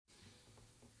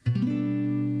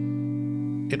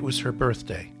It was her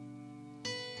birthday,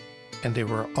 and they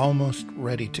were almost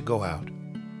ready to go out.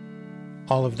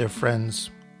 All of their friends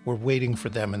were waiting for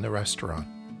them in the restaurant,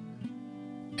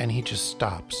 and he just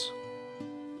stops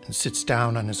and sits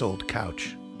down on his old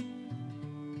couch.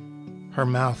 Her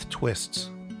mouth twists.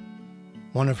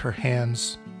 One of her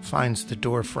hands finds the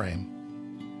door frame.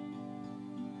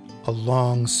 A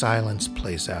long silence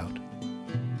plays out.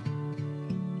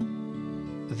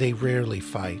 They rarely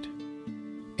fight,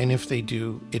 and if they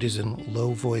do, it is in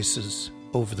low voices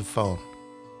over the phone.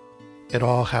 It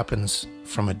all happens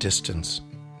from a distance.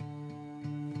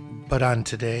 But on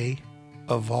today,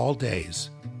 of all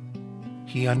days,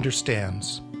 he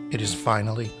understands it is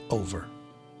finally over.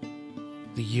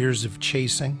 The years of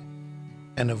chasing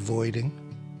and avoiding,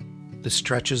 the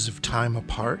stretches of time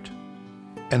apart,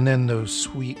 and then those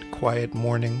sweet, quiet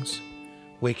mornings,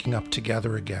 waking up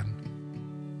together again.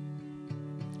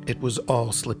 It was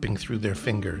all slipping through their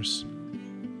fingers.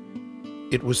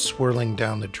 It was swirling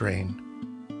down the drain.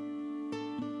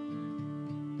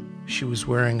 She was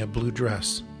wearing a blue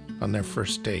dress on their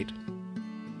first date.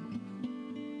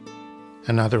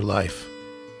 Another life,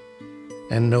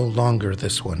 and no longer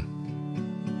this one.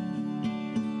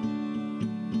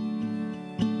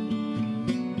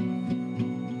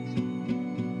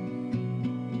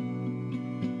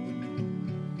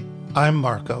 I'm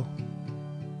Marco,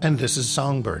 and this is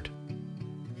Songbird.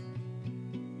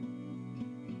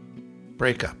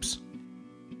 Breakups.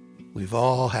 We've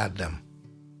all had them.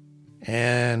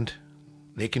 And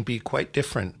they can be quite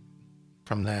different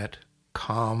from that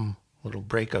calm little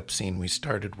breakup scene we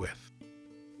started with.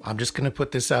 I'm just going to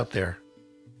put this out there.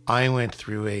 I went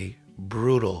through a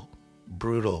brutal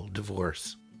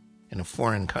divorce in a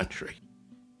foreign country.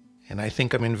 And I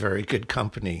think I'm in very good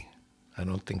company. I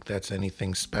don't think that's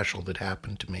anything special that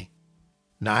happened to me.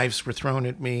 Knives were thrown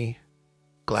at me.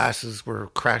 Glasses were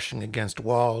crashing against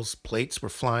walls. Plates were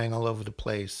flying all over the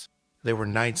place. There were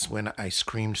nights when I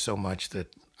screamed so much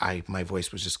that my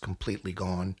voice was just completely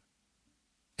gone.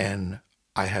 And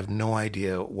I have no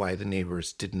idea why the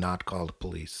neighbors did not call the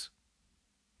police.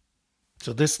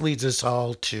 So this leads us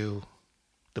all to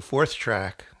the fourth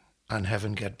track on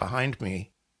Heaven Get Behind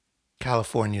Me,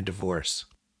 California Divorce.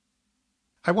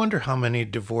 I wonder how many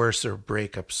divorce or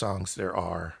breakup songs there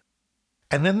are.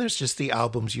 And then there's just the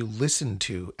albums you listen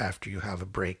to after you have a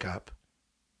breakup,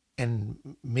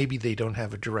 and maybe they don't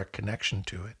have a direct connection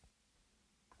to it.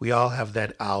 We all have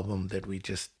that album that we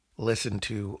just listen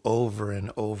to over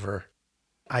and over.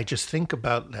 I just think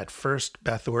about that first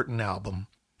Beth Orton album,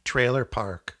 Trailer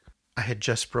Park. I had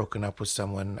just broken up with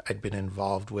someone I'd been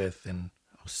involved with in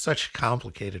such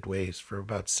complicated ways for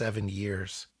about 7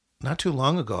 years. Not too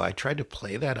long ago, I tried to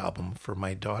play that album for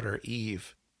my daughter,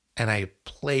 Eve, and I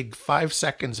played 5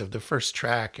 seconds of the first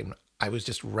track, and I was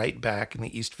just right back in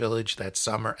the East Village that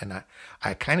summer, and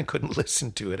I kind of couldn't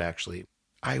listen to it, actually.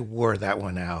 I wore that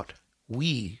one out.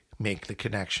 We make the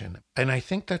connection, and I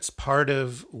think that's part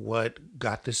of what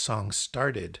got this song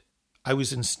started. I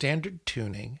was in standard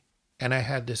tuning, and I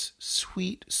had this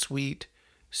sweet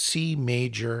C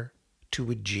major to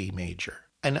a G major.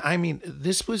 And I mean,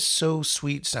 this was so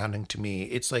sweet sounding to me.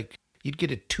 It's like you'd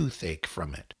get a toothache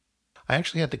from it. I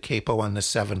actually had the capo on the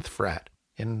 7th fret.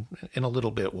 In a little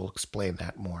bit, we'll explain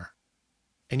that more.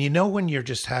 And you know when you're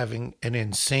just having an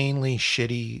insanely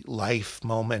shitty life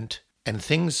moment and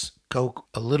things go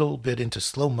a little bit into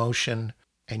slow motion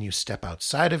and you step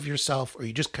outside of yourself, or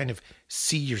you just kind of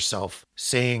see yourself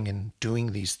saying and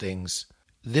doing these things.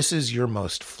 This is your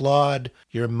most flawed,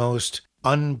 your most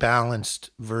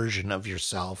unbalanced version of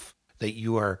yourself that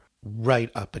you are right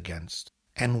up against.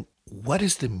 And what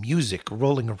is the music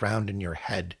rolling around in your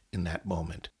head in that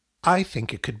moment? I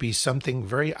think it could be something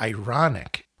very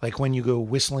ironic, like when you go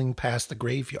whistling past the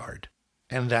graveyard.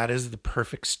 And that is the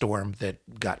perfect storm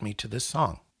that got me to this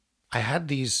song. I had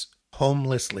these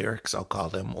homeless lyrics, I'll call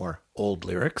them, or old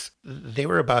lyrics. They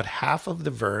were about half of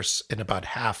the verse and about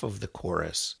half of the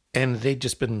chorus. And they'd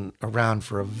just been around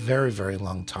for a very, very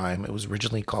long time. It was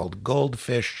originally called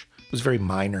Goldfish. It was very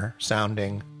minor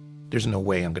sounding. There's no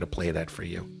way I'm going to play that for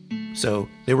you. So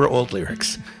they were old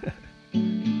lyrics.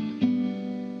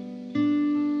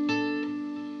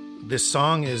 This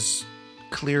song is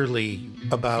clearly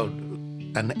about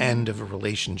an end of a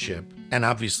relationship. And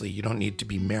obviously you don't need to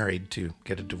be married to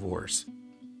get a divorce.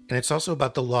 And it's also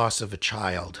about the loss of a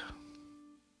child.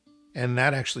 And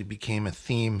that actually became a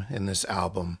theme in this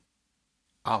album.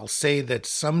 I'll say that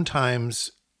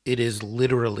sometimes it is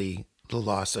literally the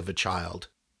loss of a child.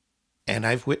 And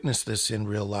I've witnessed this in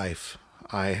real life.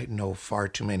 I know far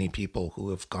too many people who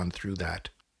have gone through that.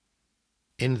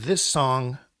 In this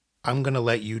song, I'm going to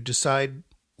let you decide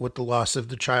what the loss of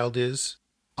the child is.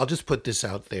 I'll just put this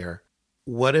out there.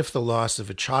 What if the loss of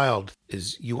a child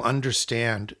is you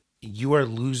understand you are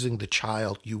losing the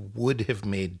child you would have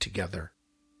made together?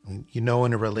 You know,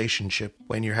 in a relationship,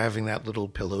 when you're having that little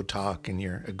pillow talk and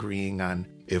you're agreeing on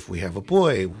if we have a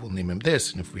boy, we'll name him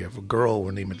this, and if we have a girl,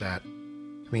 we'll name it that.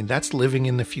 I mean, that's living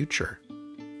in the future.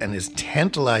 And as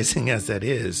tantalizing as that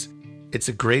is, it's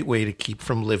a great way to keep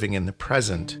from living in the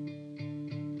present.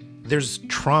 There's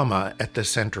trauma at the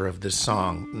center of this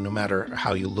song, no matter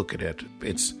how you look at it.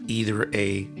 It's either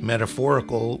a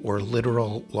metaphorical or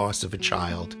literal loss of a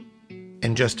child.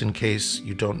 And just in case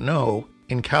you don't know,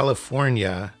 in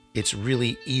California, it's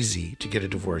really easy to get a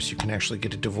divorce. You can actually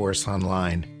get a divorce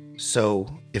online.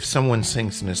 So if someone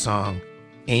sings in a song,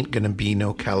 ain't gonna be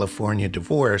no California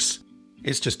divorce,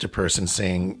 it's just a person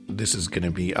saying this is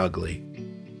gonna be ugly.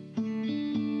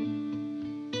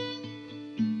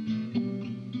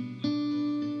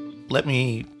 Let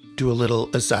me do a little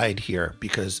aside here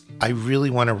because I really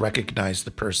want to recognize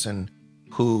the person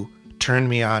who turned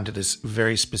me on to this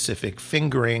very specific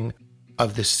fingering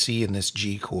of this C and this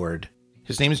G chord.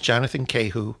 His name is Jonathan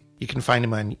Cahoe. You can find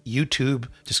him on YouTube.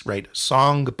 Just write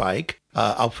Song Bike.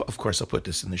 Of course, I'll put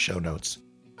this in the show notes.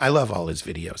 I love all his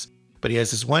videos, but he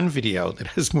has this one video that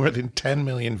has more than 10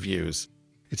 million views.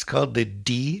 It's called the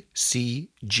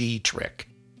DCG trick.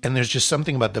 And there's just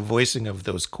something about the voicing of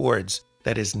those chords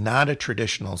that is not a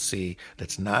traditional C,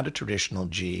 that's not a traditional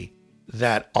G,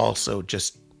 that also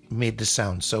just made the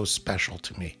sound so special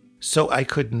to me. So I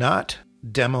could not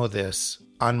demo this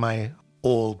on my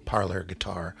old parlor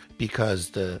guitar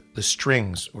because the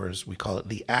strings, or as we call it,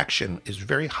 the action is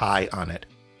very high on it.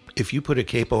 If you put a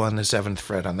capo on the 7th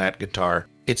fret on that guitar,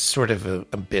 it's sort of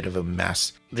a bit of a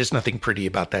mess. There's nothing pretty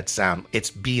about that sound. It's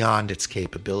beyond its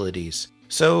capabilities.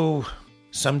 So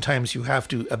sometimes you have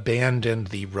to abandon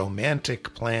the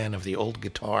romantic plan of the old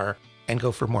guitar and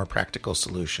go for a more practical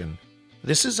solution.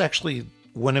 This is actually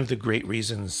one of the great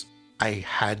reasons I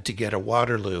had to get a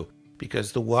Waterloo,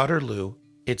 because the Waterloo,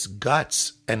 its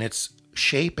guts and its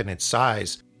shape and its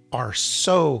size are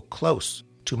so close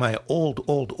to my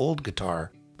old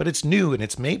guitar, but it's new and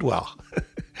it's made well.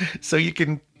 So you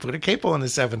can put a capo on the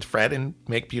 7th fret and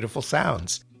make beautiful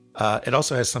sounds. It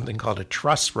also has something called a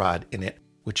truss rod in it,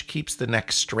 which keeps the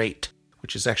neck straight,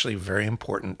 which is actually very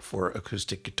important for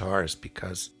acoustic guitars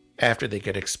because after they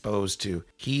get exposed to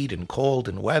heat and cold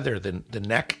and weather, then the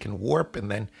neck can warp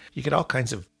and then you get all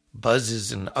kinds of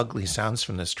buzzes and ugly sounds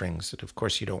from the strings that of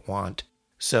course you don't want.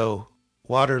 So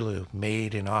Waterloo,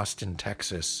 made in Austin,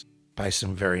 Texas by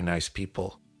some very nice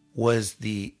people, was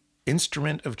the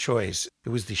instrument of choice. It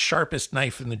was the sharpest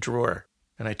knife in the drawer,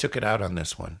 and I took it out on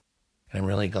this one, and I'm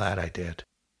really glad I did.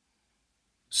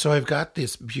 So I've got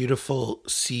this beautiful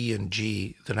C and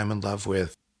G that I'm in love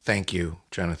with. Thank you,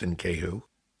 Jonathan Cahoe.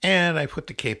 And I put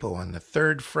the capo on the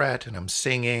 3rd fret, and I'm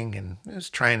singing, and I was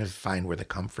trying to find where the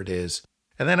comfort is.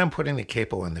 And then I'm putting the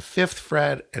capo on the 5th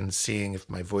fret and seeing if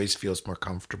my voice feels more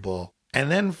comfortable.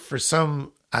 And then for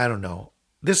some, I don't know,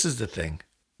 this is the thing.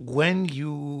 When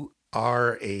you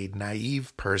are a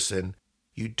naive person,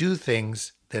 you do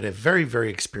things that a very, very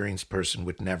experienced person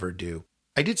would never do.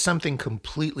 I did something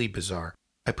completely bizarre.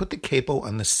 I put the capo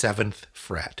on the 7th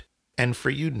fret. And for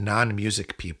you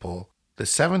non-music people, the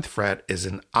 7th fret is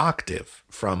an octave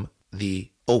from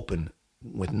the open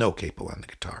with no capo on the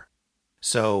guitar.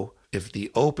 So if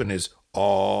the open is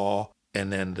aw,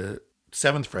 and then the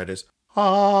 7th fret is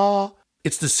ah,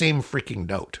 it's the same freaking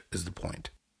note is the point.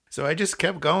 So I just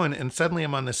kept going, and suddenly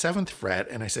I'm on the 7th fret,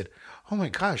 and I said, oh my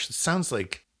gosh, this sounds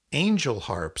like angel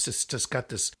harps. It's just got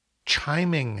this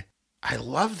chiming. I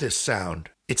love this sound.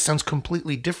 It sounds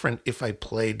completely different if I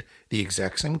played the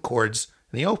exact same chords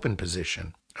in the open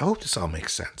position. I hope this all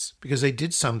makes sense, because I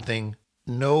did something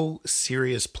no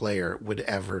serious player would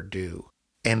ever do.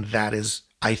 And that is,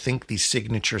 I think, the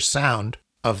signature sound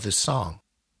of this song.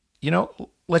 You know,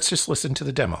 let's just listen to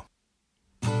the demo.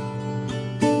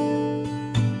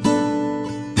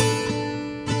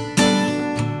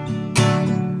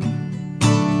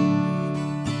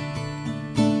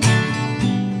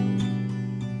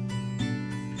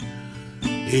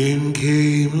 In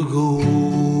came the goldfish,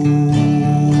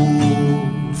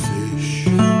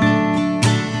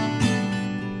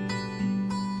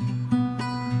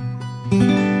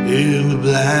 in the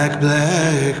black,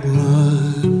 black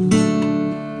mud.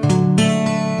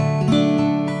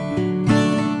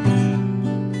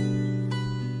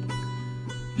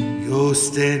 You're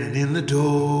standing in the doorway,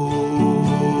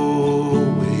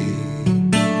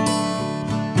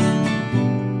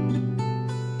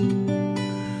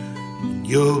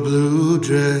 your blue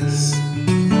dress.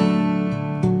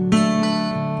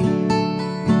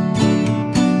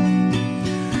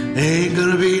 Ain't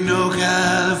gonna be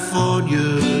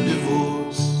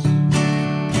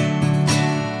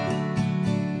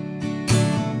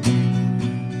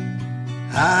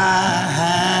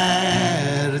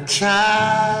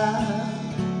child.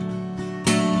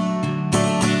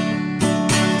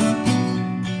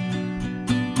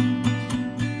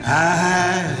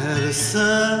 I had a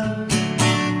son.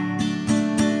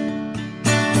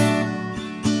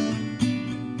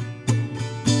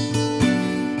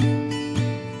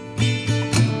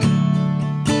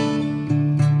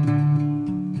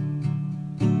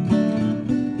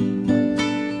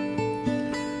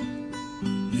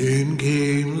 Then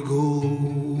came the goldfish.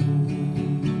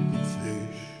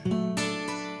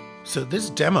 So this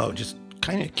demo just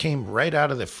kind of came right out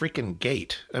of the freaking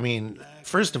gate. I mean,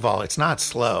 first of all, it's not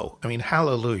slow. I mean,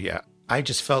 hallelujah. I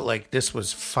just felt like this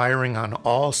was firing on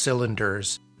all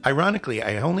cylinders. Ironically,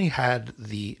 I only had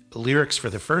the lyrics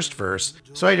for the first verse,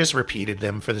 so I just repeated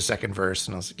them for the second verse,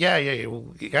 and I was like, yeah,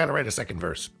 well, you gotta write a second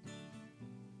verse.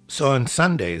 So on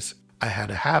Sundays, I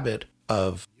had a habit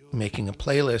of making a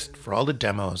playlist for all the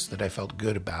demos that I felt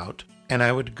good about, and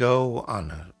I would go on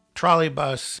a trolley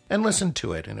bus and listen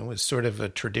to it, and it was sort of a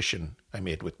tradition I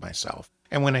made with myself.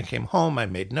 And when I came home, I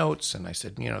made notes, and I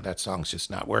said, that song's just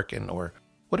not working, or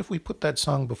what if we put that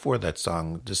song before that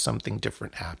song? Does something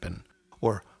different happen?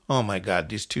 Or, oh my God,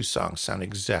 these two songs sound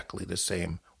exactly the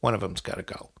same. One of them's got to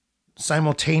go.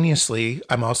 Simultaneously,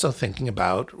 I'm also thinking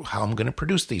about how I'm going to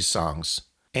produce these songs.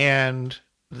 And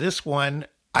this one,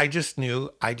 I just knew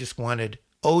I just wanted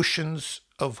oceans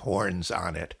of horns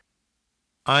on it.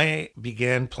 I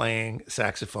began playing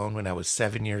saxophone when I was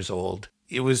 7 years old.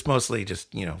 It was mostly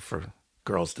just, for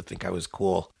girls to think I was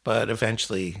cool. But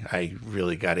eventually I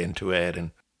really got into it,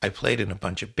 and I played in a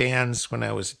bunch of bands when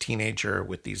I was a teenager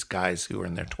with these guys who were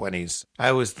in their 20s.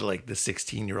 I was the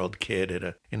 16-year-old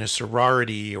kid in a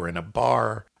sorority or in a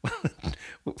bar,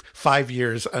 5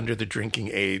 years under the drinking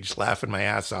age, laughing my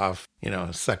ass off,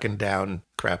 sucking down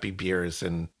crappy beers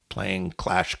and playing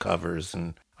Clash covers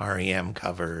and REM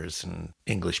covers and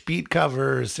English beat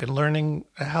covers and learning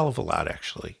a hell of a lot,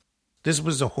 actually. This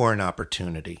was a horn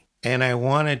opportunity, and I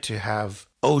wanted to have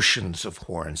oceans of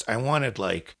horns. I wanted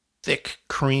thick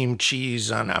cream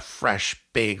cheese on a fresh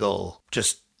bagel,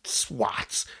 just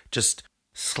swats, just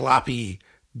sloppy,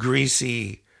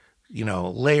 greasy,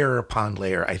 layer upon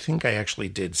layer. I think I actually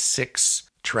did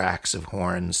 6 tracks of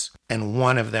horns, and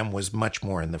one of them was much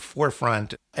more in the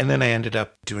forefront. And then I ended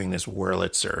up doing this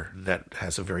Wurlitzer that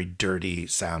has a very dirty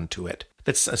sound to it.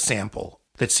 That's a sample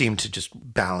that seemed to just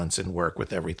balance and work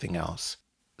with everything else.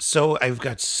 So I've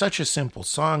got such a simple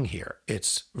song here.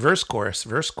 It's verse,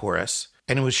 chorus,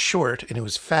 and it was short and it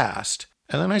was fast.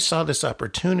 And then I saw this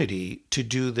opportunity to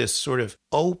do this sort of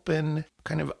open,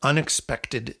 kind of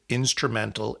unexpected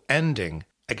instrumental ending.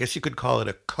 I guess you could call it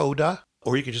a coda,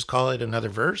 or you could just call it another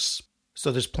verse.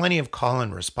 So there's plenty of call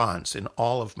and response in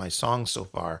all of my songs so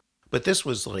far. But this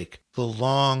was the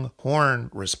long horn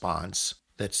response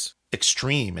that's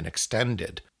extreme and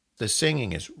extended. The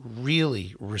singing is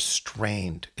really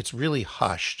restrained. It's really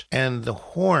hushed. And the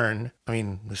horn,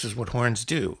 this is what horns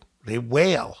do. They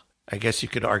wail. I guess you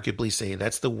could arguably say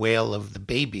that's the wail of the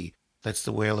baby. That's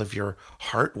the wail of your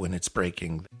heart when it's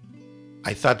breaking.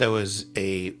 I thought that was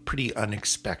a pretty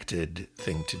unexpected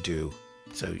thing to do.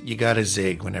 So you gotta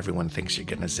zig when everyone thinks you're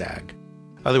gonna zag.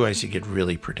 Otherwise you get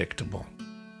really predictable.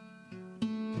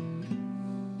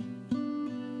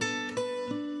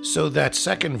 So that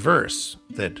second verse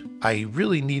that I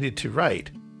really needed to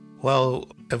write, well,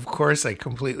 of course I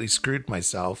completely screwed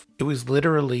myself. It was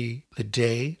literally the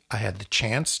day I had the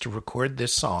chance to record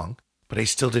this song, but I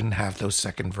still didn't have those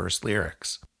second verse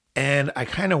lyrics. And I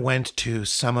kind of went to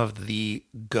some of the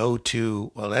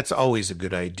go-to, well, that's always a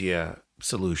good idea,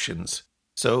 solutions.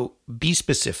 So be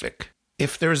specific.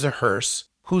 If there's a hearse,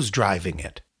 who's driving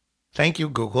it? Thank you,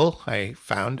 Google. I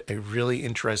found a really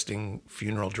interesting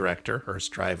funeral director, hearse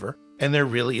driver, and there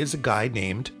really is a guy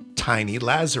named Tiny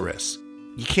Lazarus.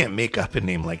 You can't make up a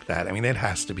name like that. It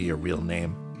has to be a real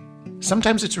name.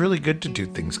 Sometimes it's really good to do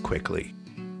things quickly.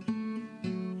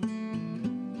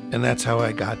 And that's how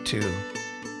I got to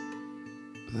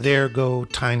There Go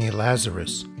Tiny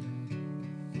Lazarus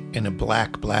in a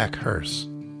black hearse,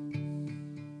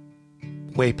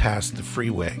 way past the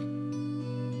freeway.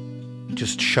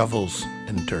 Just shovels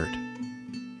and dirt.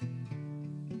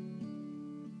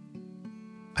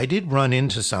 I did run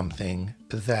into something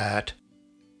that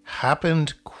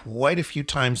happened quite a few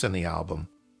times on the album,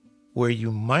 where you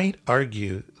might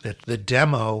argue that the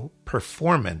demo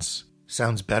performance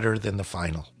sounds better than the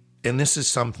final. And this is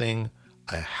something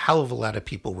a hell of a lot of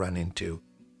people run into,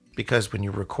 because when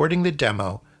you're recording the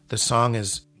demo, the song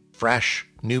is fresh,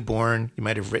 newborn. You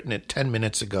might have written it 10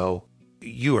 minutes ago.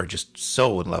 You are just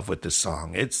so in love with this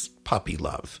song. It's puppy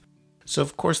love. So,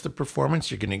 of course, the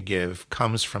performance you're going to give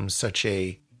comes from such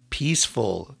a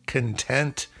peaceful,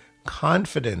 content,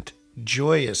 confident,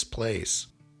 joyous place.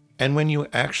 And when you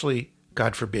actually,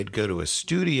 God forbid, go to a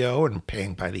studio and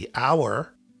paying by the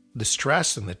hour, the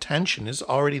stress and the tension is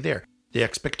already there. The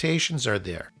expectations are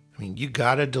there. I mean, you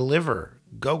got to deliver.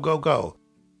 Go, go, go.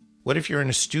 What if you're in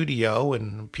a studio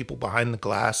and people behind the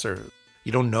glass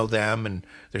you don't know them and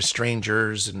they're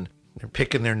strangers and they're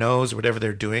picking their nose or whatever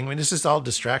they're doing? I mean, this is all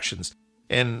distractions.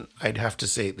 And I'd have to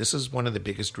say, this is one of the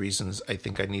biggest reasons I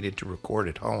think I needed to record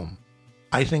at home.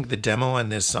 I think the demo on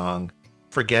this song,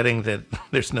 forgetting that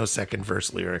there's no second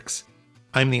verse lyrics,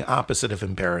 I'm the opposite of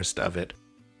embarrassed of it.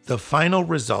 The final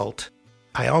result,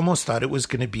 I almost thought it was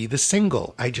going to be the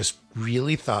single. I just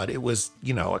really thought it was,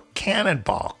 a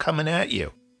cannonball coming at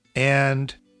you.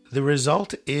 And the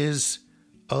result is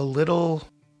a little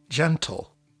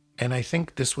gentle. And I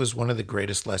think this was one of the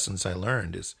greatest lessons I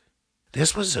learned is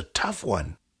this was a tough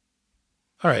one.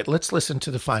 All right, let's listen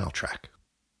to the final track.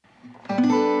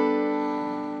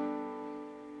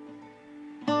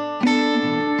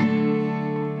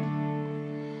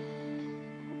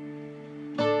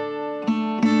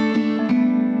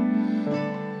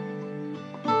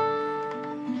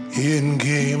 In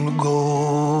came the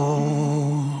goldfish,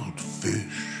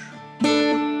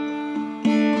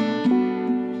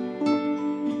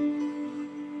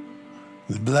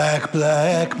 with black,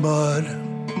 black mud.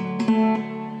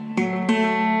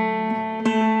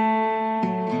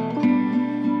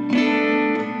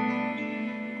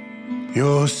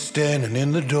 You're standing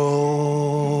in the doorway,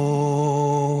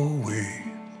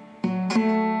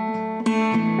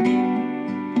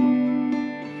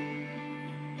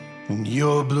 in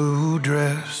your blue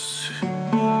dress.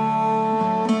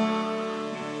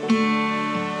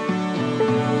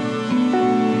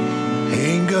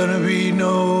 Ain't gonna be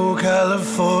no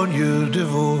California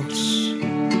divorce.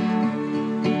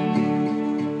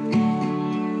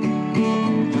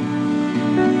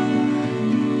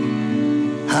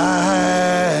 I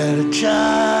had a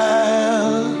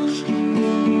child,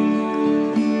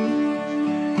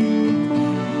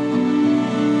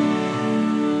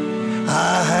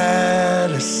 I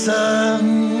had a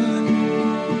son.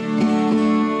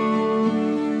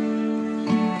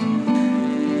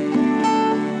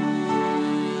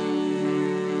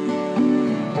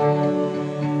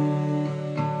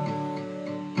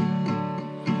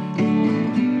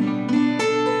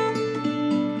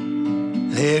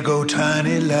 There go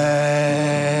tiny Lazarus,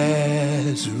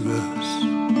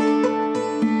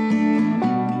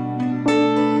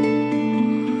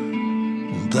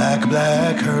 black,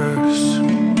 black hearse.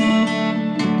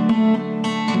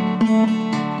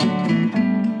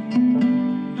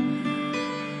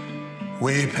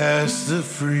 Way past the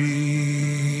freeway,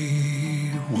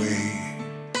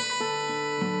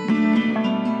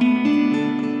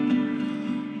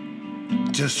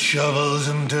 just shovels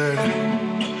and dirt.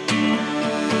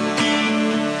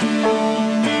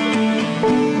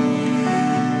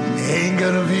 Ain't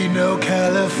gonna be no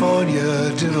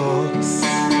California divorce.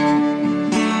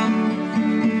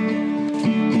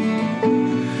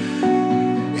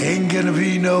 Ain't gonna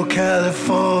be no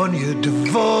California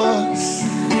divorce.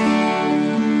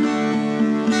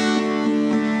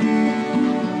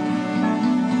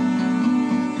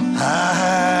 I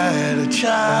had a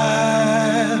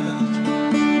child,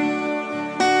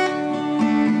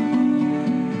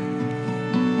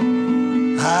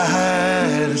 I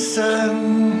had a son.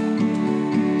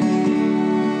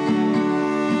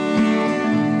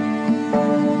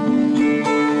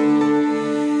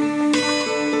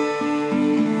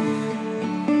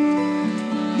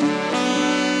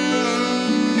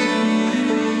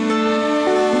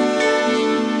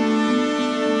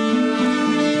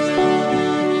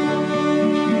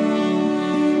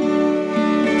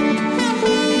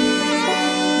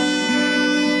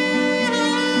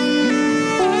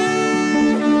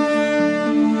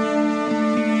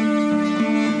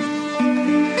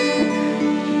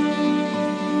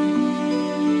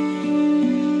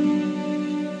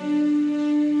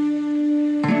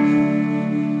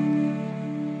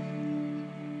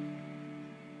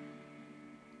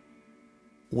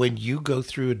 When you go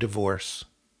through a divorce,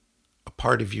 a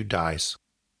part of you dies.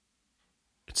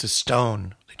 It's a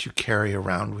stone that you carry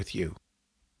around with you.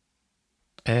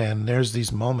 And there's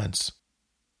these moments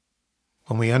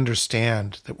when we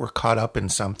understand that we're caught up in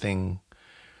something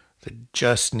that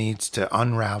just needs to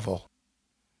unravel.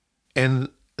 And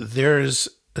there's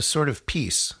a sort of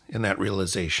peace in that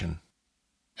realization.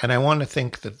 And I want to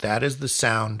think that that is the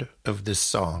sound of this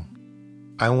song.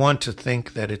 I want to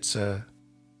think that it's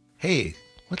hey,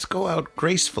 let's go out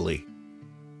gracefully.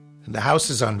 And the house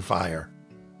is on fire.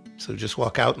 So just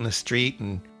walk out in the street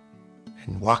and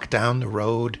walk down the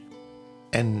road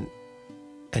and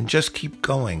and just keep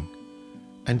going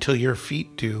until your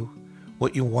feet do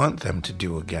what you want them to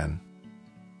do again.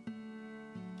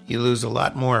 You lose a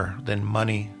lot more than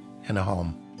money and a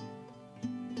home.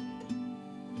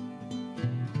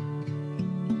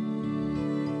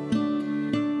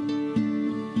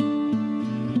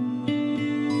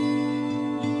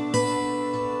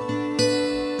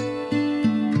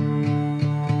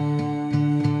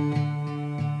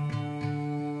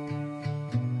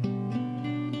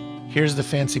 Here's the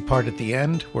fancy part at the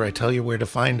end where I tell you where to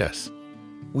find us.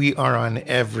 We are on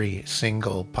every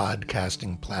single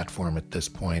podcasting platform at this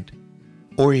point,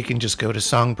 or you can just go to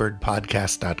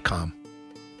songbirdpodcast.com.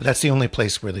 But that's the only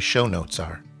place where the show notes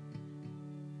are.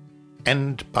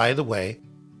 And by the way,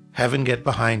 Heaven Get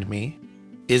Behind Me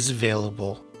is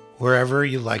available wherever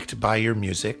you like to buy your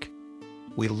music.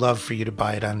 We love for you to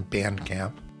buy it on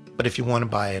Bandcamp, but if you want to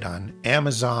buy it on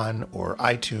Amazon or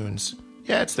iTunes,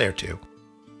 yeah, it's there too.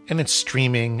 And it's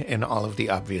streaming in all of the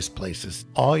obvious places.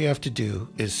 All you have to do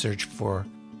is search for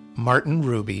Martin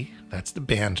Ruby, that's the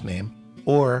band name,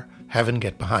 or Heaven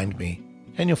Get Behind Me,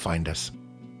 and you'll find us.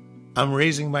 I'm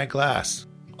raising my glass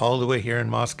all the way here in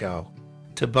Moscow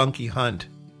to Bunky Hunt,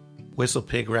 Whistle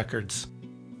Pig Records,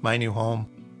 my new home,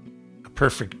 a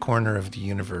perfect corner of the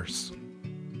universe.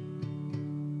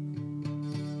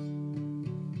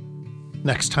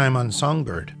 Next time on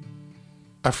Songbird,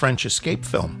 a French escape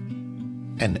film,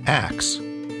 an axe,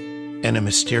 and a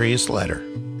mysterious letter.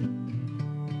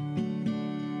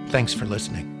 Thanks for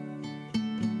listening.